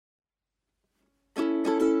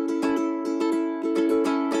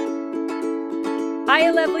Hi,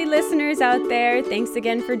 lovely listeners out there. Thanks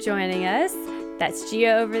again for joining us. That's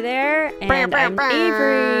Gia over there, and I'm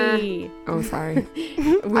Avery. Oh, sorry.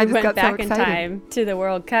 We went back in time to the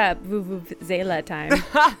World Cup. Vuvuzela time.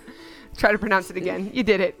 Try to pronounce it again. You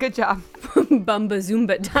did it. Good job. Bumba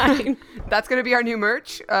Zumba time. That's going to be our new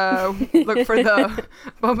merch. Look for the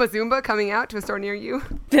Bumba Zumba coming out to a store near you.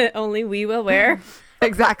 That only we will wear.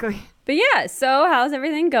 Exactly. But yeah, so how's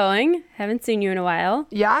everything going? Haven't seen you in a while.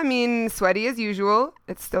 Yeah, I mean, sweaty as usual.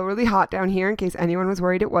 It's still really hot down here in case anyone was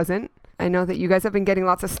worried it wasn't. I know that you guys have been getting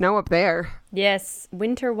lots of snow up there. Yes,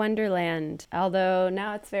 winter wonderland. Although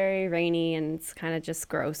now it's very rainy and it's kind of just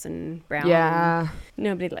gross and brown. Yeah.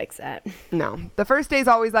 Nobody likes that. No. The first day is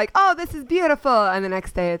always like, oh, this is beautiful. And the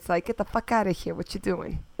next day it's like, get the fuck out of here. What you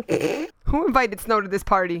doing? Who invited snow to this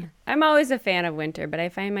party? I'm always a fan of winter, but I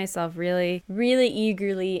find myself really, really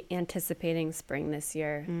eagerly anticipating spring this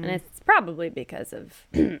year. And it's probably because of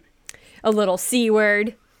a little C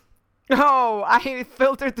word. Oh, I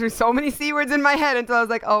filtered through so many C words in my head until I was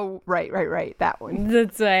like, oh, right, that one.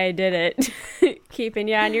 That's why I did it. Keeping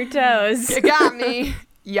you on your toes. You got me.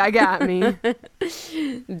 Yeah, I got me.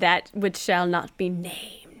 That which shall not be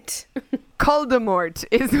named. Coldemort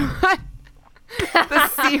is what the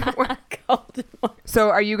C word. Coldemort. So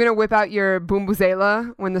are you going to whip out your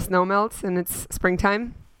Bumbuzzela when the snow melts and it's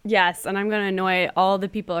springtime? Yes, and I'm going to annoy all the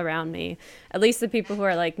people around me. At least the people who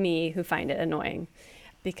are like me who find it annoying.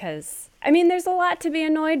 Because, I mean, there's a lot to be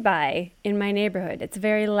annoyed by in my neighborhood. It's a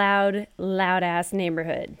very loud-ass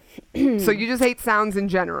neighborhood. So you just hate sounds in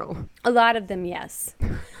general? A lot of them, yes.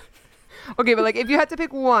 Okay, but like if you had to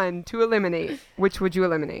pick one to eliminate, which would you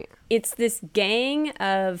eliminate? It's this gang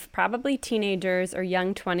of probably teenagers or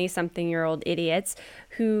young 20-something-year-old idiots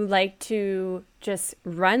who like to just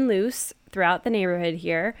run loose throughout the neighborhood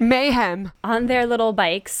here. Mayhem. On their little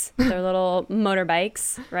bikes, their little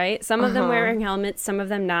motorbikes, right? Some of them wearing helmets, some of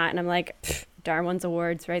them not. And I'm like, Darwin's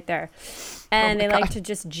Awards right there. And they like to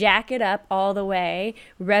just jack it up all the way,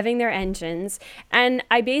 revving their engines. And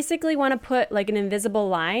I basically want to put like an invisible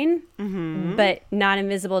line, but not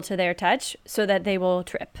invisible to their touch, so that they will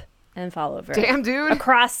trip and fall over. Damn, dude.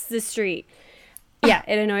 Across the street. Yeah,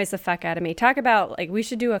 it annoys the fuck out of me. Talk about, like, we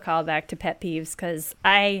should do a callback to pet peeves, because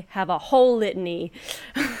I have a whole litany.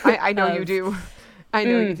 I know you do. I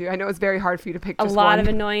know you do. I know it's very hard for you to pick just a lot one. of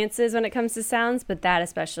annoyances when it comes to sounds, but that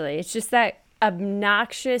especially. It's just that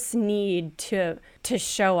obnoxious need to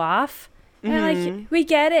show off. And I'm like, we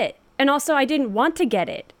get it. And also, I didn't want to get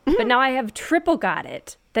it, but now I have triple got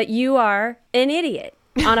it, that you are an idiot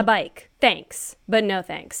on a bike. Thanks, but no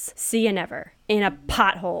thanks. See you never. In a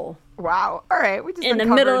pothole. Wow. All right. We just in the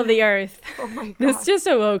middle of the earth. Oh my God. This just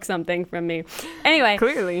awoke something from me. Anyway.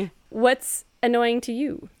 Clearly. What's annoying to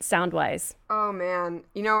you, sound-wise? Oh, man.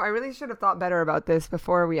 You know, I really should have thought better about this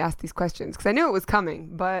before we asked these questions, because I knew it was coming.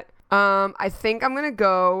 But I think I'm going to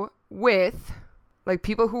go with, like,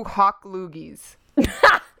 people who hawk loogies.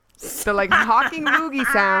 The, like, hawking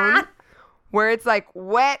loogie sound, where it's, like,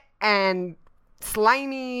 wet and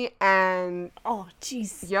slimy and... Oh,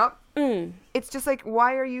 jeez. Yep. It's just like,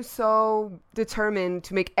 why are you so determined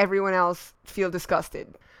to make everyone else feel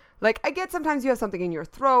disgusted? Like, I get sometimes you have something in your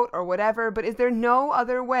throat or whatever, but is there no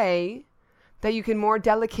other way that you can more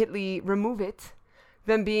delicately remove it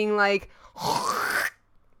than being like,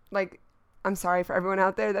 I'm sorry for everyone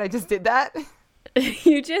out there that I just did that.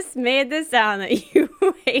 You just made the sound that you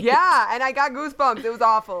hate. Yeah, and I got goosebumps. It was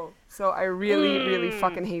awful. So I really, really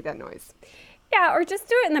fucking hate that noise. Yeah, or just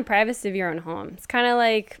do it in the privacy of your own home. It's kind of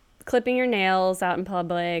like clipping your nails out in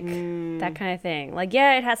public, that kind of thing. Like,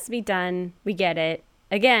 yeah, it has to be done. We get it.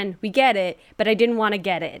 Again, we get it, but I didn't want to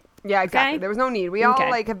get it. Yeah, exactly. Okay? There was no need. We all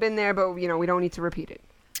like have been there, but you know, we don't need to repeat it.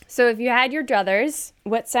 So if you had your druthers,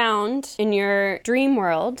 what sound in your dream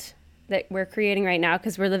world that we're creating right now,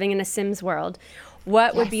 because we're living in a Sims world,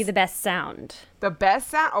 what would be the best sound? The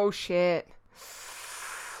best sound? Oh, shit.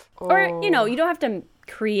 Or, you know, you don't have to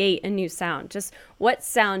create a new sound. Just what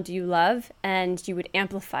sound do you love, and you would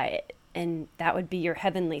amplify it, and that would be your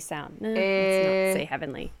heavenly sound. No, let's not say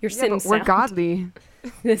heavenly. Your Sims sound. We're godly.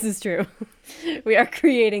 This is true. We are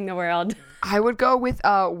creating the world. I would go with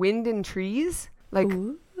wind and trees, like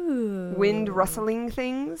Ooh. wind rustling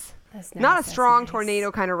things. That's nice. Not a strong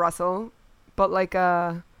tornado kind of rustle, but like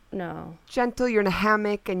a gentle. You're in a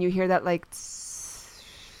hammock and you hear that like.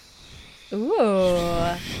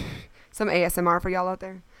 Ooh. Some ASMR for y'all out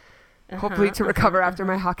there. Hopefully to recover after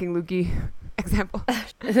my hawking loogie example.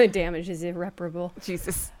 The damage is irreparable.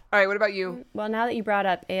 Jesus. All right, what about you? Well, now that you brought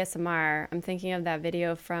up ASMR, I'm thinking of that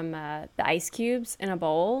video from the ice cubes in a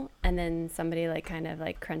bowl, and then somebody like kind of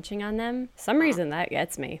like crunching on them. Some reason that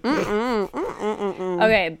gets me.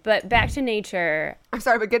 Okay, but back to nature. I'm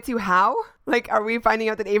sorry, but gets you how? Like, are we finding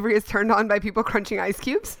out that Avery is turned on by people crunching ice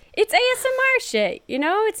cubes? It's ASMR shit, you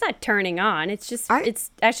know? It's not turning on. It's just, it's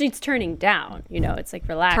turning down, you know? It's like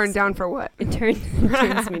relaxing. Turn down for what? It turns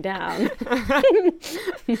me down.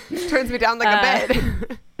 Turns me down like a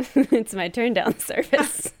bed. It's my turn down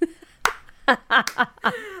service. Oh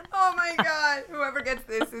my God. Whoever gets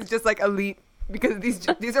this is just like elite. Because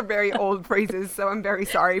these are very old phrases, so I'm very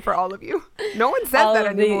sorry for all of you. No one says all that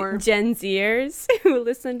of anymore. The Gen Zers who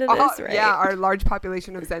listen to this, right? Yeah, our large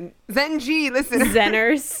population of Zen G listeners.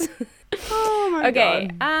 Zenners. Oh my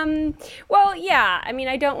God. Okay. Well, yeah. I mean,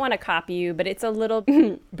 I don't want to copy you, but it's a little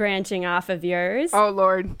branching off of yours. Oh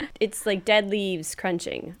Lord. It's like dead leaves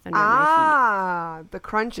crunching under my feet. The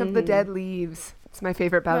crunch of the dead leaves. It's my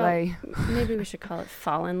favorite ballet. Well, maybe we should call it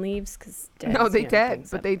fallen leaves because no, they dead,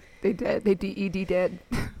 but they dead. They DED dead.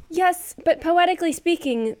 Yes, but poetically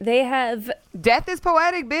speaking, they have death is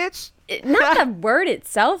poetic, bitch. Not the word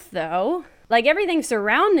itself, though. Like everything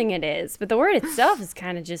surrounding it is, but the word itself is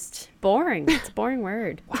kind of just boring. It's a boring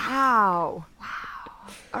word. Wow.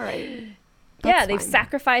 All right. Yeah, they've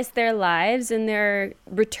sacrificed their lives and they're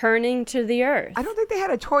returning to the earth. I don't think they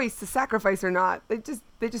had a choice to sacrifice or not. They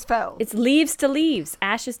just fell. It's leaves to leaves,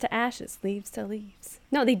 ashes to ashes, leaves to leaves.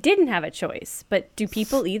 No, they didn't have a choice. But do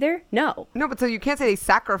people either? No. No, but so you can't say they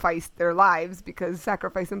sacrificed their lives because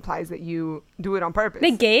sacrifice implies that you do it on purpose.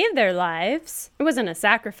 They gave their lives. It wasn't a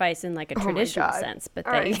sacrifice in like a traditional sense, but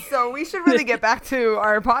All right, so we should really get back to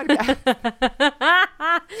our podcast.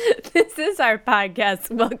 This is our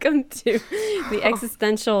podcast. Welcome to the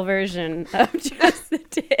existential version of Just the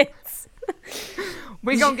Tits.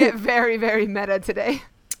 We're going to get very, very meta today.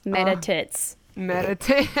 Meta tits. Meta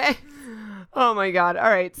tits. Oh my God. All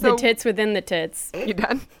right. So the tits within the tits. You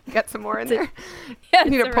done? Get some more in there? Yeah, you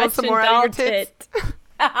need to pull some more out of your tits.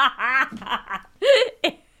 Matt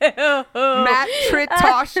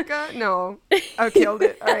Tritoshka? No. I killed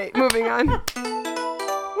it. All right. Moving on.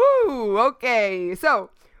 Woo. Okay. So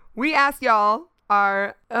we asked y'all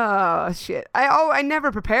our, I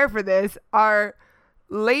never prepare for this. Our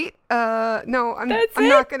late, no, I'm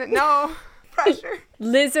not going to, no. Pressure.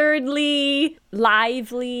 Lizardly,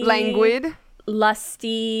 lively, languid,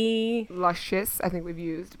 lusty, luscious. I think we've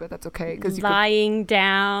used, but that's okay because lying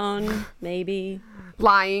down, maybe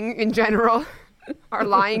lying in general. Our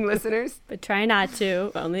lying listeners, but try not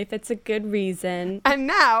to. Only if it's a good reason. And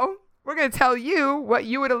now we're gonna tell you what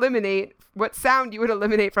you would eliminate, what sound you would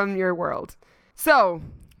eliminate from your world. So,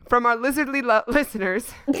 from our lizardly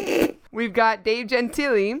listeners, we've got Dave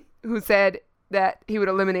Gentili who said that he would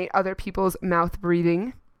eliminate other people's mouth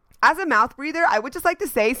breathing. As a mouth breather, I would just like to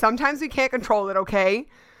say sometimes we can't control it, okay?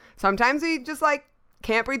 Sometimes we just like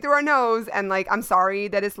can't breathe through our nose and like, I'm sorry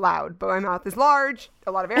that it's loud, but my mouth is large.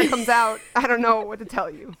 A lot of air comes out. I don't know what to tell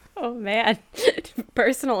you. Oh man,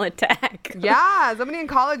 personal attack. Yeah, somebody in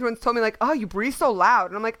college once told me like, oh, you breathe so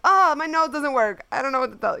loud. And I'm like, oh, my nose doesn't work. I don't know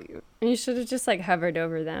what to tell you. You should have just like hovered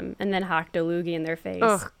over them and then hocked a loogie in their face.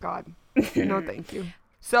 Oh God, no thank you.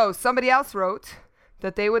 So somebody else wrote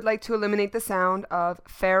that they would like to eliminate the sound of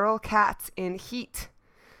feral cats in heat.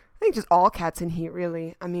 I think just all cats in heat,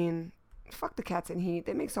 really. I mean, fuck the cats in heat.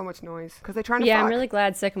 They make so much noise because they're trying to fuck. I'm really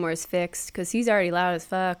glad Sycamore's fixed because he's already loud as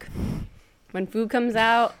fuck. When food comes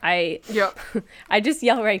out, I just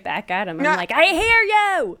yell right back at him. I'm like, I hear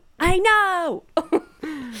you. I know.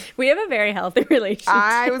 We have a very healthy relationship.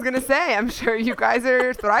 I was going to say, I'm sure you guys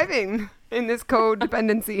are thriving in this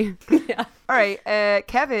codependency. Yeah. All right.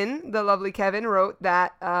 Kevin, the lovely Kevin, wrote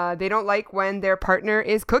that they don't like when their partner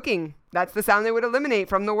is cooking. That's the sound they would eliminate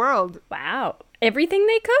from the world. Wow. Everything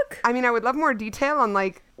they cook? I mean, I would love more detail on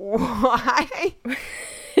like why.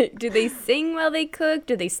 Do they sing while they cook?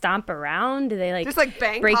 Do they stomp around? Do they like just like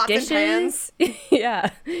bang break pots dishes? And pans? Yeah.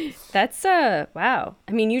 That's wow.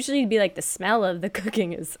 I mean, usually it'd be like the smell of the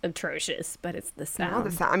cooking is atrocious, but it's the sound. No,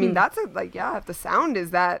 the sound. I mean, that's if the sound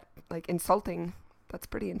is that like insulting, that's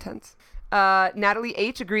pretty intense. Natalie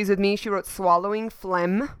H agrees with me. She wrote swallowing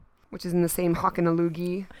phlegm, which is in the same hock and a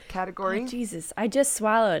loogie category. Oh, Jesus, I just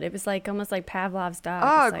swallowed. It was like almost like Pavlov's dog.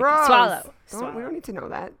 Oh, gross. Swallow. We don't need to know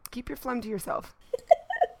that. Keep your phlegm to yourself.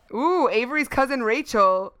 Ooh, Avery's cousin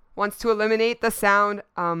Rachel wants to eliminate the sound,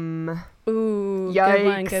 Ooh,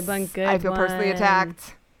 yikes. good one. I feel personally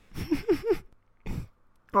attacked.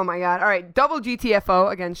 Oh my God. All right. Double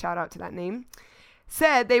GTFO, again, shout out to that name,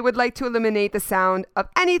 said they would like to eliminate the sound of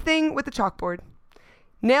anything with a chalkboard.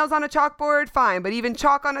 Nails on a chalkboard, fine, but even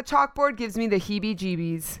chalk on a chalkboard gives me the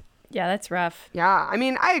heebie-jeebies. Yeah, that's rough. Yeah, I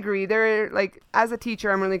mean, I agree. They're like, as a teacher,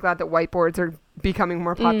 I'm really glad that whiteboards are becoming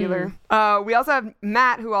more popular. We also have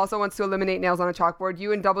Matt, who also wants to eliminate nails on a chalkboard.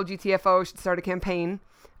 You and Double GTFO should start a campaign.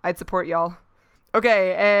 I'd support y'all.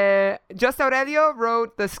 Okay, Just Aurelio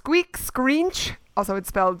wrote the squeak screech. Also, it's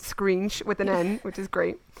spelled screech with an N, which is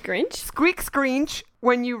great. Grinch? Squeak screech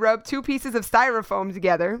when you rub two pieces of styrofoam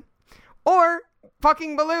together, or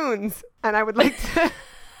fucking balloons. And I would like to,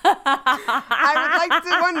 I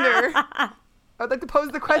would like to pose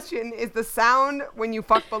the question: is the sound when you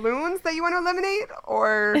fuck balloons that you want to eliminate,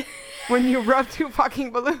 or when you rub two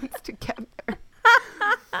fucking balloons together?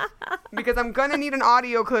 Because I'm gonna need an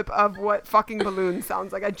audio clip of what fucking balloon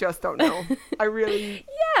sounds like. I just don't know. I really.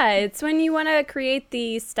 Yeah, it's when you want to create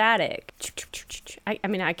the static. I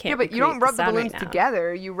mean, I can't. Yeah, but you don't rub the balloons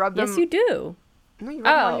together. You rub them. Yes, you do. No, you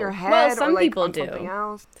rub them on your head. Well, some or like people on do. Something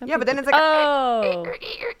else. Some yeah, but then people it's like. Oh.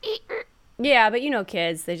 Yeah, but you know,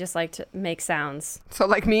 kids, they just like to make sounds. So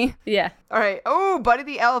like me. Yeah. All right. Oh, Buddy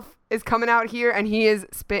the Elf is coming out here, and he is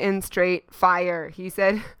spitting straight fire. He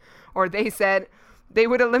said, or they said, they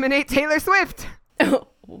would eliminate Taylor Swift.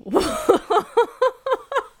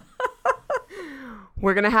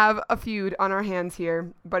 We're going to have a feud on our hands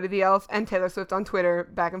here. Buddy the Elf and Taylor Swift on Twitter,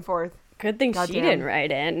 back and forth. Good thing she didn't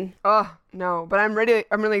write in. Oh, no. But I'm really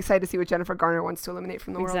excited to see what Jennifer Garner wants to eliminate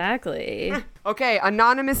from the world. Exactly. Okay,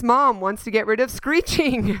 anonymous mom wants to get rid of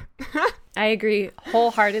screeching. I agree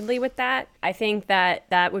wholeheartedly with that. I think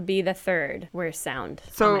that would be the third worst sound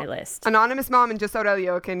on my list. Anonymous mom and Just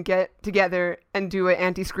Aurelio can get together and do an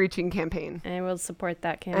anti-screeching campaign. I will support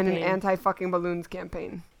that campaign. And an anti-fucking balloons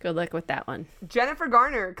campaign. Good luck with that one. Jennifer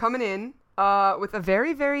Garner coming in with a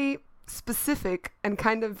very, very specific and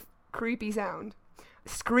kind of creepy sound.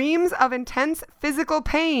 Screams of intense physical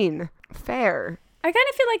pain. Fair. I kind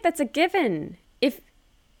of feel like that's a given. If,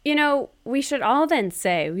 we should all then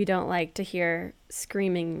say we don't like to hear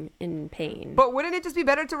screaming in pain. But wouldn't it just be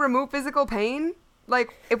better to remove physical pain?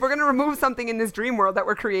 Like, if we're going to remove something in this dream world that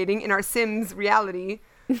we're creating in our Sims reality,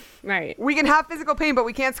 right? We can have physical pain, but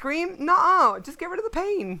we can't scream? No, just get rid of the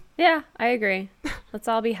pain. Yeah, I agree. Let's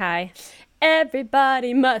all be high.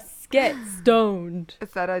 Everybody must get stoned. Is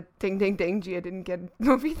that a ding ding ding Gia didn't get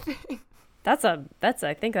movie thing? I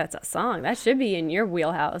think that's a song. That should be in your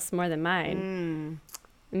wheelhouse more than mine.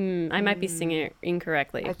 I might be singing it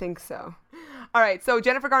incorrectly. I think so. All right, so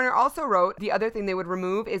Jennifer Garner also wrote, the other thing they would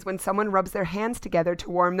remove is when someone rubs their hands together to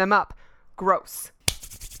warm them up. Gross.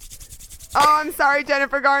 Oh, I'm sorry,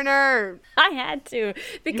 Jennifer Garner. I had to,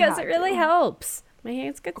 because it really helps. My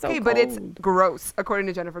hands get so cold. Okay, but it's gross, according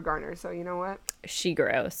to Jennifer Garner, so you know what? She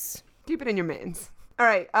gross. Keep it in your mins. All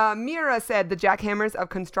right, Mira said, the jackhammers of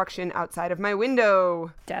construction outside of my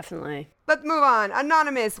window. Definitely. Let's move on.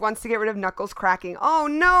 Anonymous wants to get rid of knuckles cracking. Oh,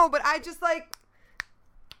 no, but I just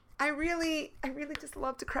I really just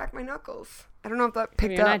love to crack my knuckles. I don't know if that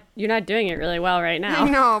picked up. You're not doing it really well right now. I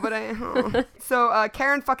know, but So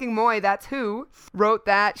Karen fucking Moy, that's who, wrote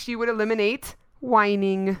that she would eliminate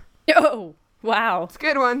whining. Oh, wow. It's a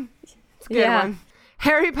good one. It's a good one.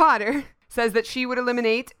 Harry Potter says that she would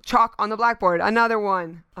eliminate chalk on the blackboard. Another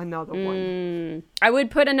one. I would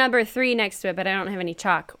put a number 3 next to it, but I don't have any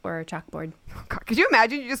chalk or a chalkboard. Oh God, could you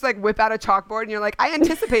imagine you just whip out a chalkboard and you're like, I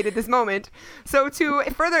anticipated this moment. So to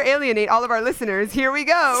further alienate all of our listeners, here we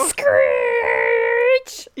go.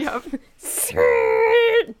 Screech! Yep.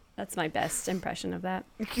 Screech! That's my best impression of that.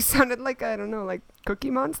 You sounded like, I don't know, like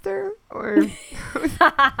Cookie Monster or...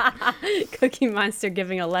 Cookie Monster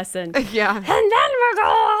giving a lesson. Yeah. And then we're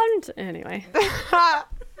gone! Anyway.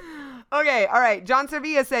 Okay, all right. John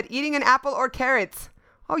Servia said, eating an apple or carrots.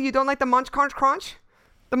 Oh, you don't like the munch crunch crunch?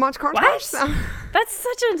 The munch crunch crunch sound? That's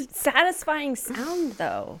such a satisfying sound,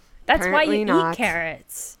 though. That's Apparently why you not. eat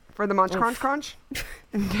carrots. For the munch crunch crunch?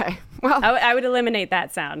 Okay, well. I would eliminate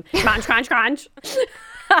that sound. Crunch, crunch, crunch.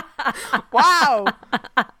 Wow.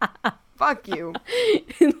 Fuck you.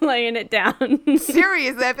 Laying it down.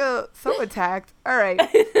 Seriously, I feel so attacked. All right.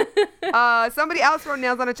 Somebody else wrote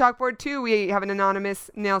nails on a chalkboard, too. We have an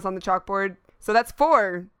anonymous nails on the chalkboard. So that's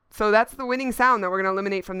 4. So that's the winning sound that we're going to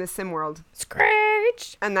eliminate from this sim world.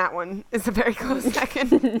 Screech. And that one is a very close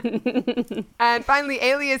second. And finally,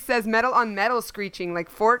 Alias says metal on metal screeching, like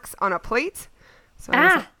forks on a plate. So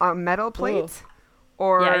a metal plate. Ooh.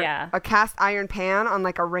 Or a cast iron pan on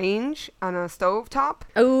a range on a stove top.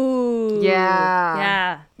 Ooh. Yeah.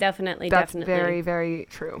 Yeah, definitely. That's very, very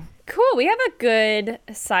true. Cool. We have a good,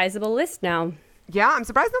 sizable list now. Yeah, I'm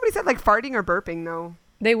surprised nobody said farting or burping, though.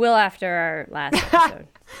 They will after our last episode.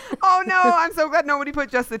 Oh, no. I'm so glad nobody put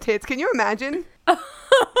just the tits. Can you imagine?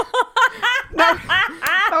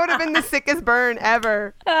 That would have been the sickest burn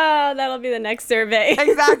ever. Oh, that'll be the next survey.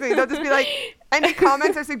 Exactly. They'll just be like, any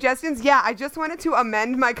comments or suggestions? Yeah, I just wanted to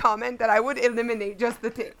amend my comment that I would eliminate just the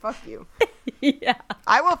tit. Fuck you. Yeah.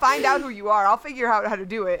 I will find out who you are. I'll figure out how to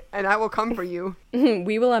do it, and I will come for you.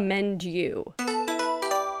 We will amend you.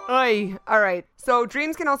 Oy. All right. So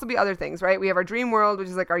dreams can also be other things, right? We have our dream world, which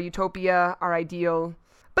is like our utopia, our ideal.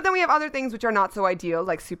 But then we have other things which are not so ideal,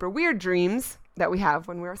 like super weird dreams that we have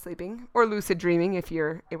when we're sleeping, or lucid dreaming if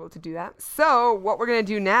you're able to do that. So what we're going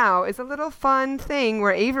to do now is a little fun thing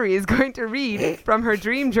where Avery is going to read from her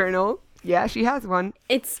dream journal. Yeah, she has one.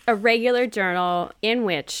 It's a regular journal in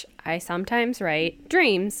which I sometimes write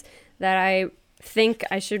dreams that I think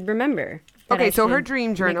I should remember. Okay, so her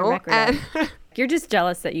dream journal. And you're just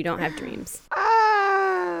jealous that you don't have dreams.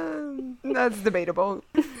 That's debatable.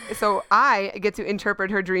 So I get to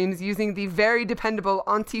interpret her dreams using the very dependable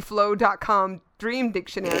auntieflo.com dream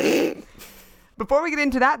dictionary. Before we get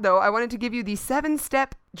into that, though, I wanted to give you the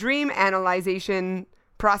 7-step dream analyzation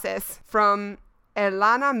process from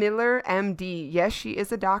Elana Miller, MD. Yes, she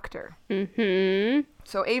is a doctor. Mm-hmm.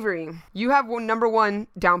 So Avery, you have number 1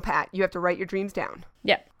 down pat. You have to write your dreams down.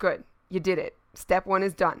 Yep. Good. You did it. Step 1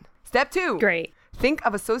 is done. Step 2. Great. Think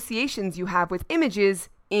of associations you have with images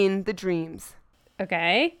in the dreams.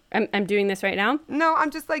 Okay. I'm doing this right now? No,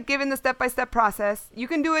 I'm just like giving the step-by-step process. You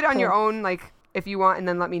can do it on your own, like if you want, and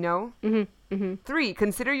then let me know. 3,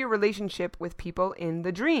 consider your relationship with people in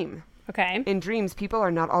the dream. Okay. In dreams, people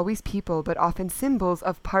are not always people, but often symbols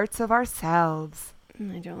of parts of ourselves.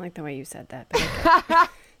 I don't like the way you said that. But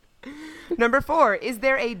okay. Number 4, is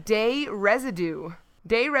there a day residue?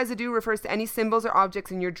 Day residue refers to any symbols or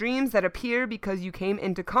objects in your dreams that appear because you came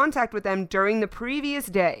into contact with them during the previous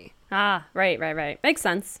day. Ah, right. Makes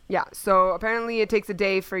sense. Yeah, so apparently it takes a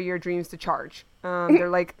day for your dreams to charge. They're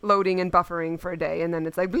like loading and buffering for a day, and then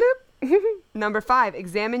it's like bloop. Number 5,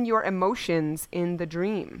 examine your emotions in the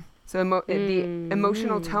dream. So the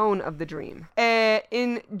emotional tone of the dream.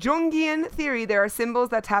 In Jungian theory, there are symbols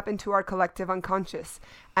that tap into our collective unconscious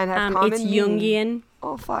and have common It's meaning. Jungian.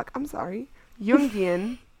 Oh, fuck. I'm sorry.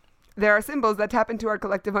 Jungian. There are symbols that tap into our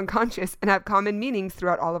collective unconscious and have common meanings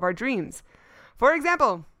throughout all of our dreams. For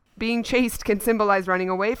example, being chased can symbolize running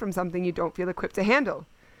away from something you don't feel equipped to handle.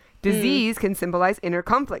 Disease can symbolize inner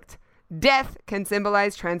conflict. Death can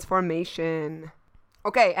symbolize transformation.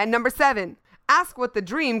 Okay, and number 7, ask what the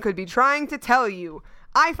dream could be trying to tell you.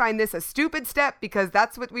 I find this a stupid step because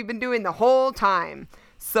that's what we've been doing the whole time.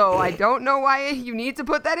 So I don't know why you need to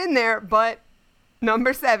put that in there, but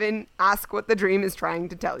number 7, ask what the dream is trying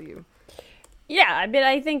to tell you. Yeah, I mean,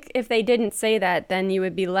 I think if they didn't say that, then you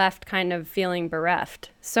would be left kind of feeling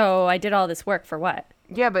bereft. So I did all this work for what?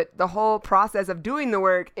 Yeah, but the whole process of doing the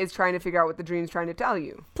work is trying to figure out what the dream's trying to tell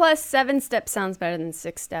you. Plus, 7 steps sounds better than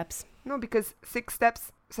 6 steps. No, because 6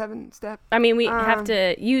 steps, 7 steps. I mean, we have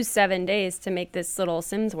to use 7 days to make this little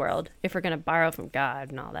Sims world if we're going to borrow from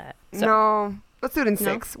God and all that. So, no, let's do it in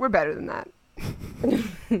 6. We're better than that.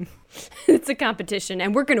 It's a competition,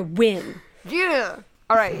 and we're going to win. Yeah.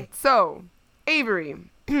 All right, so, Avery,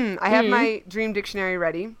 I have my dream dictionary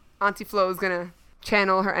ready. Auntie Flo is going to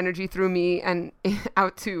channel her energy through me and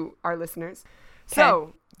out to our listeners. Okay.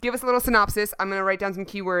 So, give us a little synopsis. I'm going to write down some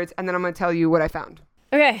keywords, and then I'm going to tell you what I found.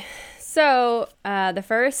 Okay, so the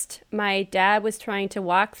first, my dad was trying to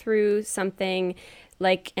walk through something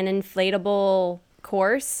like an inflatable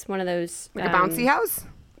course, one of those... Like a bouncy house?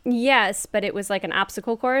 Yes, but it was like an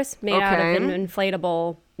obstacle course made out of an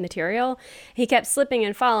inflatable material. He kept slipping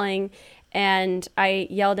and falling, and I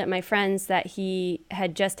yelled at my friends that he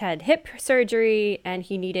had just had hip surgery and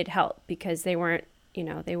he needed help because they weren't,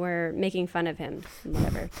 they were making fun of him and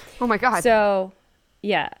whatever. Oh my God. So,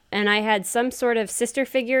 yeah. And I had some sort of sister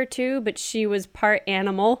figure too, but she was part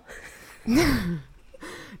animal. Dude,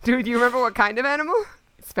 do you remember what kind of animal?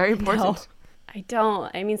 It's very important. No. I don't.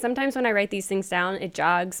 I mean, sometimes when I write these things down, it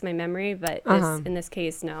jogs my memory, but in this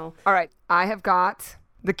case, no. All right. I have got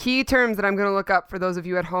the key terms that I'm going to look up for those of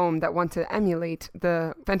you at home that want to emulate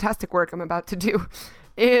the fantastic work I'm about to do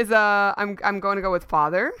is I'm going to go with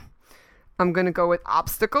father. I'm going to go with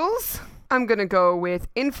obstacles. I'm going to go with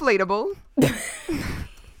inflatable.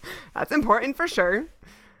 That's important for sure.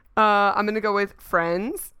 I'm going to go with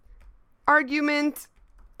friends, argument,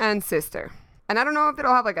 and sister. And I don't know if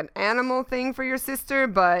it'll have like an animal thing for your sister,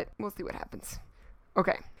 but we'll see what happens.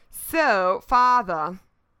 Okay. So, father.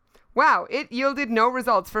 Wow, it yielded no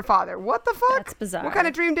results for father. What the fuck? That's bizarre. What kind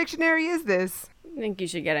of dream dictionary is this? I think you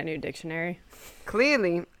should get a new dictionary.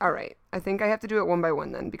 Clearly. All right. I think I have to do it one by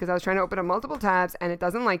one then because I was trying to open up multiple tabs and it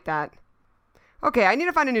doesn't like that. Okay, I need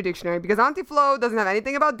to find a new dictionary because Auntie Flo doesn't have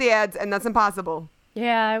anything about dads and that's impossible.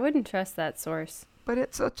 Yeah, I wouldn't trust that source. But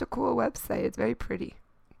it's such a cool website. It's very pretty.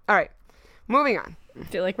 All right. Moving on. I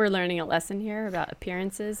feel like we're learning a lesson here about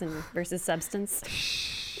appearances and versus substance.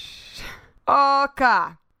 Okay.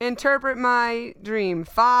 Interpret my dream.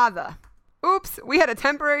 Father. Oops, we had to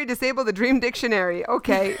temporarily disable the dream dictionary.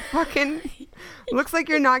 Okay, fucking looks like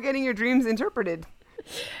you're not getting your dreams interpreted.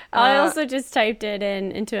 I also just typed it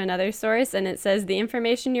into another source, and it says the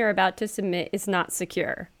information you're about to submit is not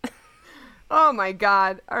secure. Oh my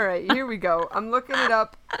God. All right, here we go. I'm looking it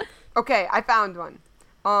up. Okay, I found one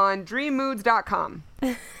on dreammoods.com.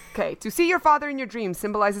 Okay, to see your father in your dreams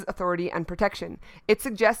symbolizes authority and protection. It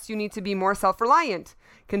suggests you need to be more self-reliant.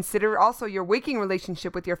 Consider also your waking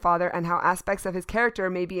relationship with your father and how aspects of his character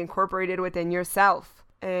may be incorporated within yourself.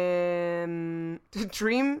 Dream.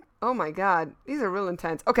 Oh my God, these are real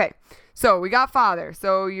intense. Okay, so we got father.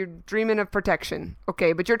 So you're dreaming of protection.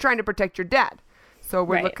 Okay, but you're trying to protect your dad. So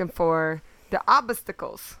we're looking for the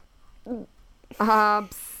obstacles.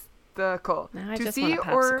 Obstacle. Now I just want a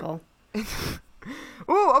popsicle.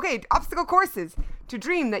 Ooh, okay. Obstacle courses. To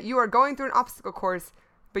dream that you are going through an obstacle course,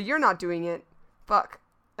 but you're not doing it. Fuck.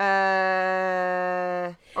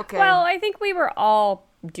 Okay. Well, I think we were all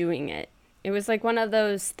doing it. It was like one of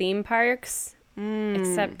those theme parks,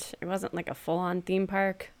 except it wasn't like a full-on theme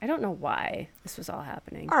park. I don't know why this was all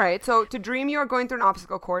happening. All right. So to dream you are going through an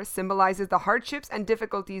obstacle course symbolizes the hardships and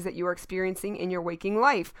difficulties that you are experiencing in your waking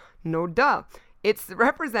life. No duh. It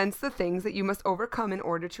represents the things that you must overcome in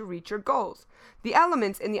order to reach your goals. The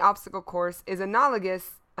elements in the obstacle course is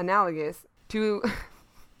analogous to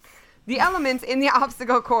the elements in the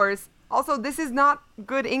obstacle course. Also, this is not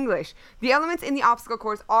good English. The elements in the obstacle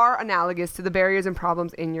course are analogous to the barriers and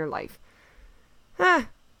problems in your life. All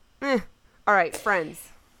right, friends.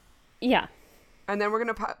 Yeah. And then we're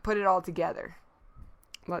going to put it all together.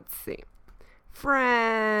 Let's see. Friends.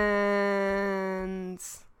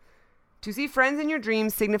 To see friends in your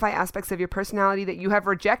dreams signify aspects of your personality that you have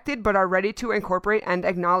rejected but are ready to incorporate and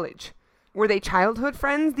acknowledge. Were they childhood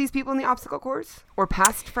friends, these people in the obstacle course? Or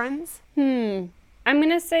past friends? I'm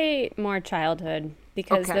going to say more childhood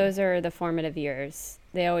because those are the formative years.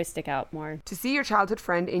 They always stick out more. To see your childhood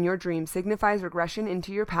friend in your dream signifies regression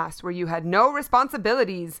into your past where you had no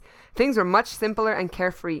responsibilities. Things were much simpler and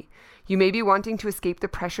carefree. You may be wanting to escape the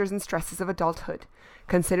pressures and stresses of adulthood.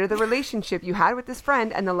 Consider the relationship you had with this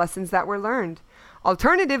friend and the lessons that were learned.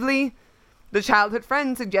 Alternatively, the childhood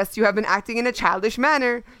friend suggests you have been acting in a childish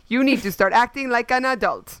manner. You need to start acting like an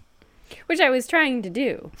adult. Which I was trying to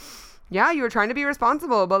do. Yeah, you were trying to be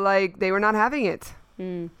responsible, but like they were not having it.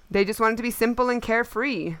 They just wanted to be simple and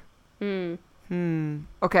carefree. Okay.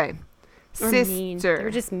 Or Sister. mean. They were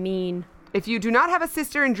just mean. If you do not have a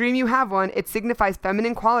sister and dream you have one, it signifies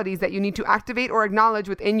feminine qualities that you need to activate or acknowledge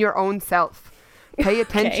within your own self. Pay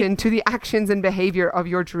attention to the actions and behavior of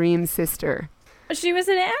your dream sister. She was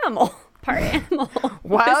an animal. Part animal.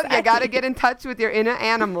 Well, you got to get in touch with your inner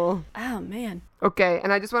animal. Oh, man. Okay,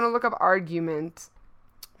 and I just want to look up argument.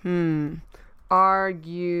 I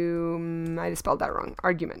just spelled that wrong.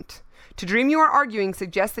 Argument. To dream you are arguing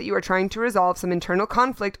suggests that you are trying to resolve some internal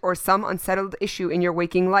conflict or some unsettled issue in your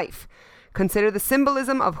waking life. Consider the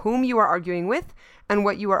symbolism of whom you are arguing with and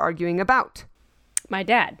what you are arguing about. My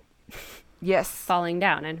dad. Yes. Falling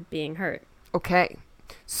down and being hurt. Okay.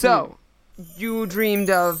 So, you dreamed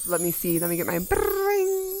of, let me get my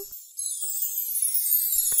brain.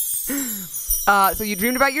 So you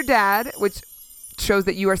dreamed about your dad, which shows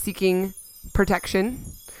that you are seeking protection.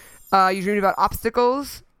 You dreamed about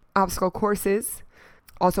obstacle courses,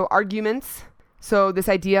 also arguments. So this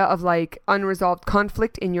idea of like unresolved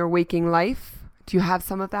conflict in your waking life. Do you have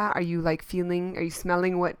some of that? Are you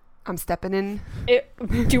smelling what I'm stepping in?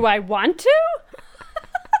 Do I want to?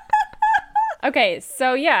 Okay,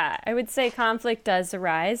 so yeah, I would say conflict does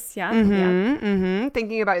arise. Yeah.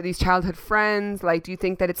 Thinking about these childhood friends, like, do you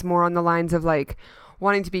think that it's more on the lines of like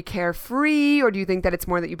wanting to be carefree, or do you think that it's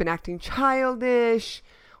more that you've been acting childish?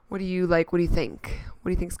 What do you think? What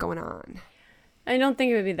do you think's going on? I don't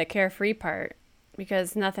think it would be the carefree part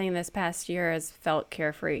because nothing this past year has felt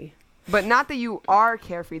carefree. But not that you are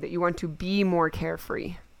carefree, that you want to be more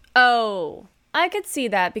carefree. Oh, I could see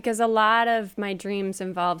that because a lot of my dreams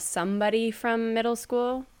involve somebody from middle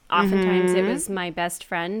school. Oftentimes it was my best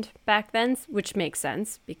friend back then, which makes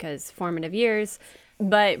sense because formative years.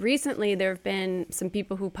 But recently there have been some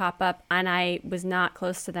people who pop up and I was not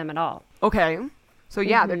close to them at all. Okay. So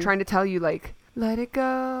yeah, they're trying to tell you like, let it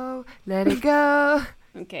go, let it go.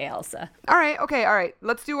 Okay, Elsa. All right.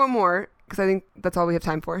 Let's do one more because I think that's all we have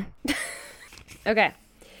time for. Okay.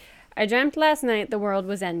 I dreamt last night the world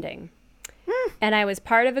was ending. And I was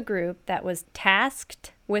part of a group that was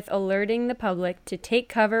tasked with alerting the public to take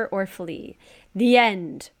cover or flee. The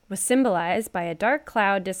end was symbolized by a dark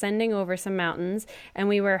cloud descending over some mountains, and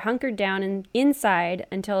we were hunkered down inside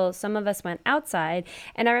until some of us went outside.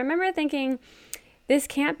 And I remember thinking, this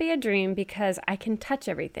can't be a dream because I can touch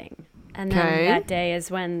everything. And then Okay. that day is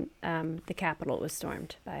when the Capitol was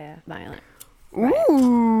stormed by a violent.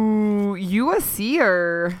 Ooh, you a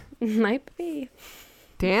seer. Might be.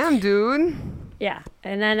 Damn, dude. Yeah.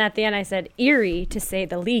 And then at the end I said eerie, to say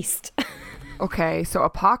the least. Okay, so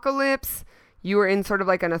apocalypse. You were in sort of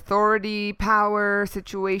like an authority power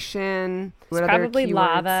situation. It's probably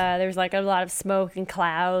lava. There's like a lot of smoke and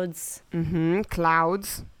clouds.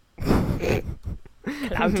 Clouds.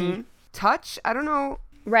 Cloudy. Touch? I don't know.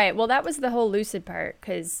 Right. Well, that was the whole lucid part,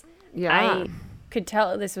 because Yeah. I could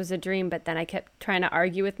tell this was a dream, but then I kept trying to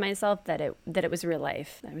argue with myself that it was real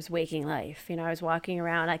life. I was waking life. You know, I was walking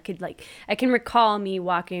around. I can recall me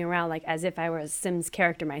walking around like as if I were a Sims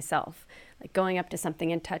character myself, like going up to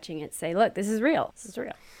something and touching it, say, look, this is real. This is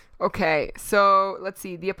real. Okay, so let's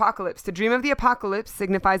see. The apocalypse. To dream of the apocalypse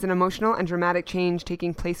signifies an emotional and dramatic change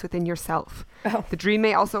taking place within yourself. Oh. The dream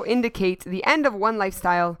may also indicate the end of one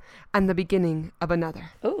lifestyle and the beginning of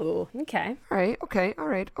another. Ooh, okay. All right, okay.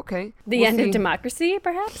 The We'll end see. of democracy,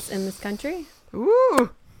 perhaps, in this country?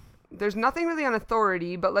 Ooh. There's nothing really on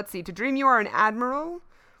authority, but let's see. To dream you are an admiral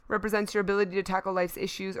represents your ability to tackle life's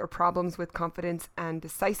issues or problems with confidence and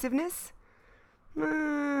decisiveness.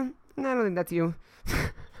 I don't think that's you.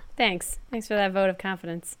 Thanks. Thanks for that vote of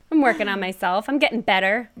confidence. I'm working on myself. I'm getting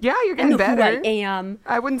better. Yeah, you're I getting know better. who I am.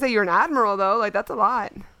 I wouldn't say you're an admiral, though. Like, that's a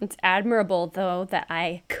lot. It's admirable, though, that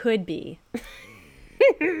I could be.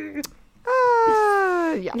 Yeah.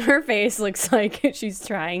 Her face looks like she's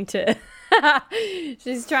trying to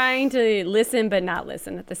she's trying to listen but not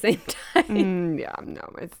listen at the same time. Yeah, no,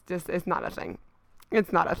 it's not a thing.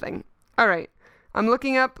 It's not a thing. All right. I'm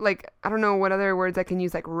looking up, like, I don't know what other words I can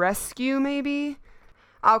use, like rescue, maybe?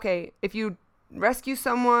 Okay, if you rescue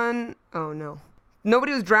someone, oh no.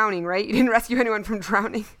 Nobody was drowning, right? You didn't rescue anyone from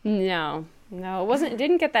drowning. No, it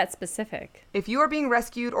didn't get that specific. If you are being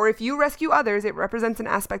rescued, or if you rescue others, it represents an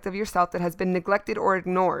aspect of yourself that has been neglected or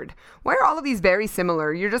ignored. Why are all of these very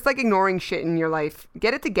similar? You're just like ignoring shit in your life.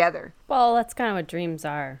 Get it together. Well, that's kind of what dreams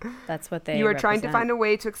are. That's what they You are trying to represent. find a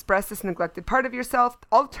way to express this neglected part of yourself.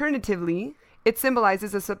 Alternatively, it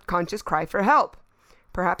symbolizes a subconscious cry for help.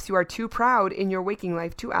 Perhaps you are too proud in your waking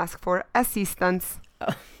life to ask for assistance.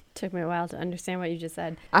 Oh, took me a while to understand what you just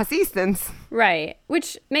said. Assistance. Right,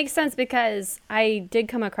 which makes sense because I did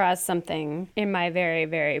come across something in my very,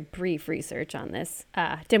 very brief research on this.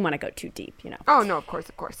 Didn't want to go too deep, you know. Oh, no, of course.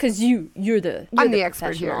 Because you're the I'm the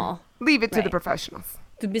expert here. professional. Leave it to the Right. professionals.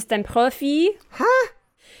 Du bist ein Profi. Huh?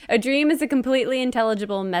 A dream is a completely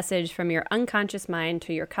intelligible message from your unconscious mind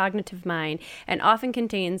to your cognitive mind and often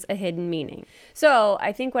contains a hidden meaning. So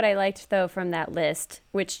I think what I liked, though, from that list,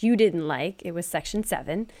 which you didn't like, it was section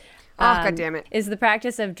 7. God damn it. Is the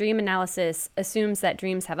practice of dream analysis assumes that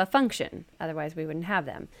dreams have a function. Otherwise, we wouldn't have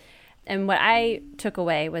them. And what I took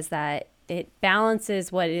away was that it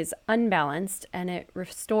balances what is unbalanced and it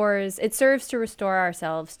serves to restore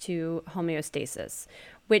ourselves to homeostasis,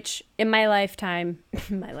 which in my life, and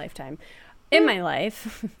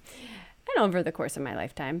over the course of my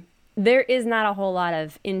lifetime, there is not a whole lot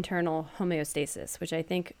of internal homeostasis, which I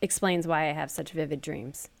think explains why I have such vivid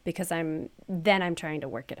dreams, because I'm trying to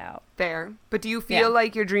work it out. There. But do you feel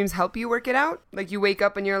like your dreams help you work it out? Like you wake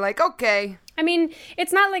up and you're like, okay. I mean,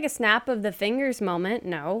 it's not like a snap of the fingers moment.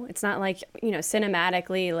 No, it's not like,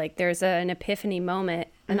 cinematically, like there's an epiphany moment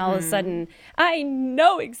and all of a sudden I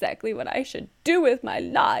know exactly what I should do with my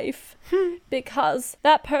life because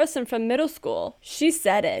that person from middle school, she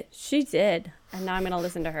said it. She did. And now I'm going to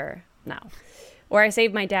listen to her. No. Or I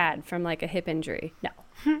saved my dad from like a hip injury. No.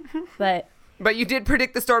 But you did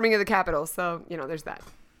predict the storming of the Capitol, so, there's that.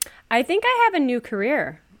 I think I have a new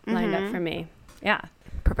career lined up for me. Yeah.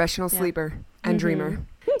 Professional sleeper and dreamer.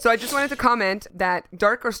 So I just wanted to comment that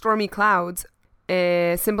dark or stormy clouds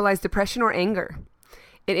symbolize depression or anger.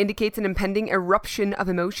 It indicates an impending eruption of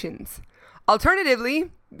emotions.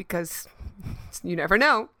 Alternatively, because you never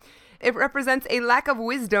know, it represents a lack of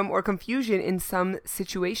wisdom or confusion in some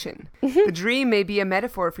situation. The dream may be a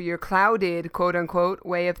metaphor for your clouded, quote-unquote,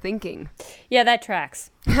 way of thinking. Yeah, that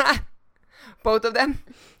tracks. Both of them?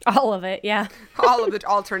 All of it, yeah. All of the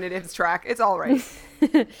alternatives track. It's all right.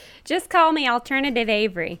 Just call me Alternative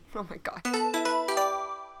Avery. Oh my God.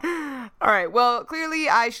 All right. Well, clearly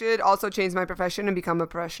I should also change my profession and become a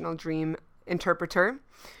professional dream interpreter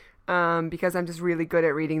because I'm just really good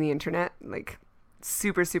at reading the internet. Like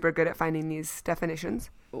super, super good at finding these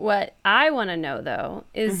definitions. What I want to know, though,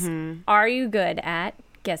 is are you good at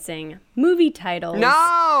guessing movie titles?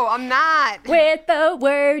 No, I'm not. With the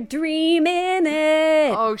word dream in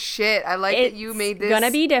it. Oh, shit. I like that you made this. It's going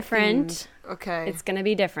to be different. Okay. It's going to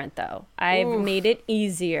be different, though. I've made it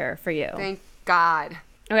easier for you. Thank God.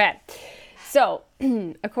 Okay. So,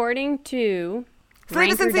 according to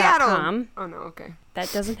Save Us in Seattle. Ranker.com, Oh, no, okay.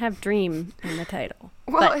 that doesn't have dream in the title.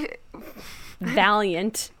 Well, But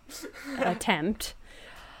valiant attempt.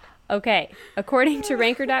 Okay. According to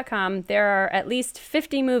Ranker.com, there are at least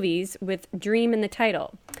 50 movies with dream in the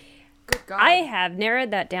title. good God. I have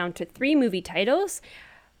narrowed that down to 3 movie titles.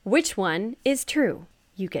 Which one is true?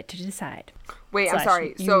 You get to decide. Wait, I'm Slash,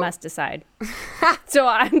 sorry. You So, must decide. So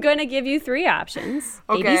I'm going to give you 3 options.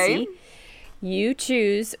 Okay. ABC. You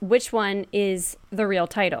choose which one is the real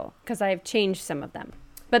title, because I have changed some of them.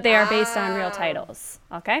 But they are based on real titles.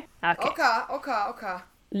 Okay? okay.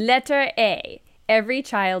 Letter A, Every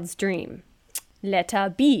Child's Dream.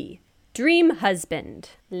 Letter B, Dream Husband.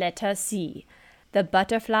 Letter C, The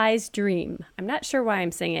Butterfly's Dream. I'm not sure why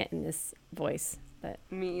I'm saying it in this voice, but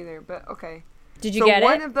Me either, but okay. did you So get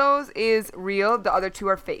one it? of those is real, the other 2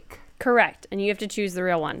 are fake. Correct. And you have to choose the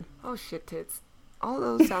real one. Oh, shit tits. All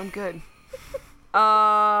those sound good.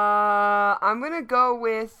 I'm going to go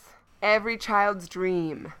with Every Child's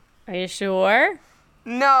Dream. Are you sure?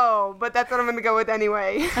 No, but that's what I'm going to go with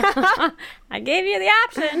anyway. I gave you the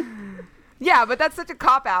option. Yeah, but that's such a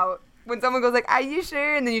cop-out. When someone goes like, are you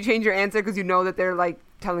sure? And then you change your answer because you know that they're like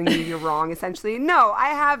telling you you're wrong, essentially. No, I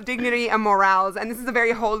have dignity and morals, and this is a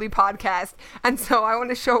very holy podcast. And so I want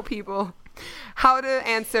to show people how to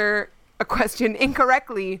answer a question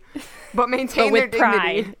incorrectly, but maintain But with their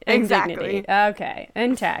pride dignity. and Exactly. dignity. Okay,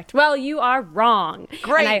 intact. Well, you are wrong.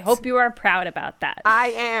 Great. And I hope you are proud about that. I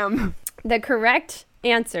am. The correct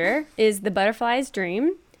answer is The Butterfly's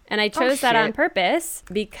Dream. And I chose that on shit. purpose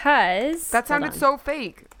because... That sounded hold on. so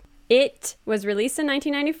fake. It was released in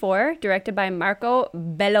 1994, directed by Marco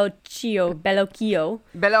Bellocchio.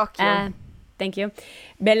 Bellocchio. Thank you.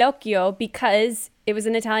 Bellocchio, because it was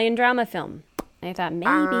an Italian drama film. And I thought,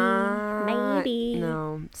 maybe.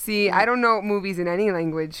 No. See, I don't know movies in any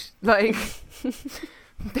language. Like,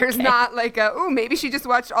 there's not like a, oh, maybe she just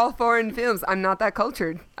watched all foreign films. I'm not that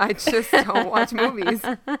cultured. I just don't watch movies.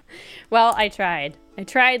 Well, I tried. I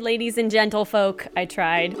tried, ladies and gentlefolk. I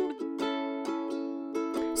tried.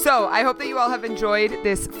 So, I hope that you all have enjoyed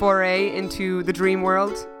this foray into the dream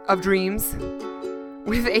world of dreams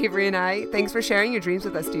with Avery and I. Thanks for sharing your dreams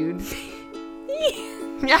with us, dude.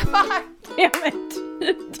 Yeah, bye. Damn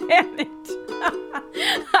it. Damn it.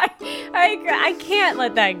 I can't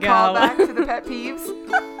let that go. Call back to the pet peeves.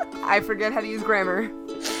 I forget how to use grammar.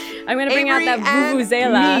 I'm going to bring out that Avery and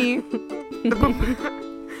vuvuzela. me. The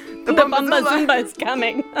The Bumba Bumbazula. Zumba is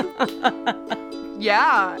coming.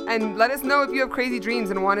 Yeah, and let us know if you have crazy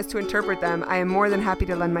dreams and want us to interpret them. I am more than happy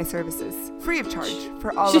to lend my services, free of charge,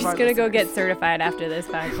 for all She's of our going to go listeners. get certified after this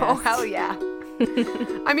podcast. Oh, hell yeah.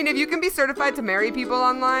 I mean, if you can be certified to marry people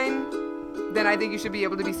online, then I think you should be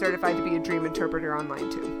able to be certified to be a dream interpreter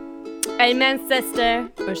online, too. Amen, sister.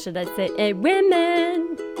 Or should I say,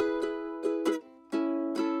 women.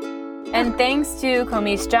 And thanks to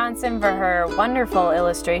Comise Johnson for her wonderful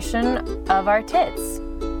illustration of our tits.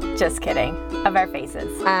 Just kidding. Of our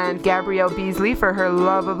faces. And Gabrielle Beasley for her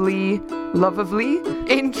lovely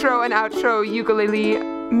intro and outro ukulele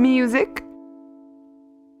music.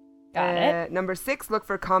 Got it. Number 6, look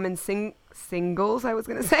for common singles, I was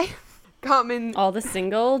going to say. Common... All the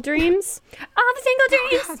single dreams? All the single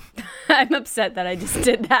dreams! I'm upset that I just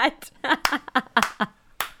did that.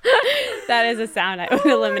 That is a sound I would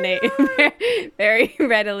eliminate very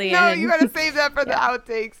readily. No, and- you got to save that for the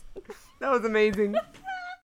outtakes. That was amazing.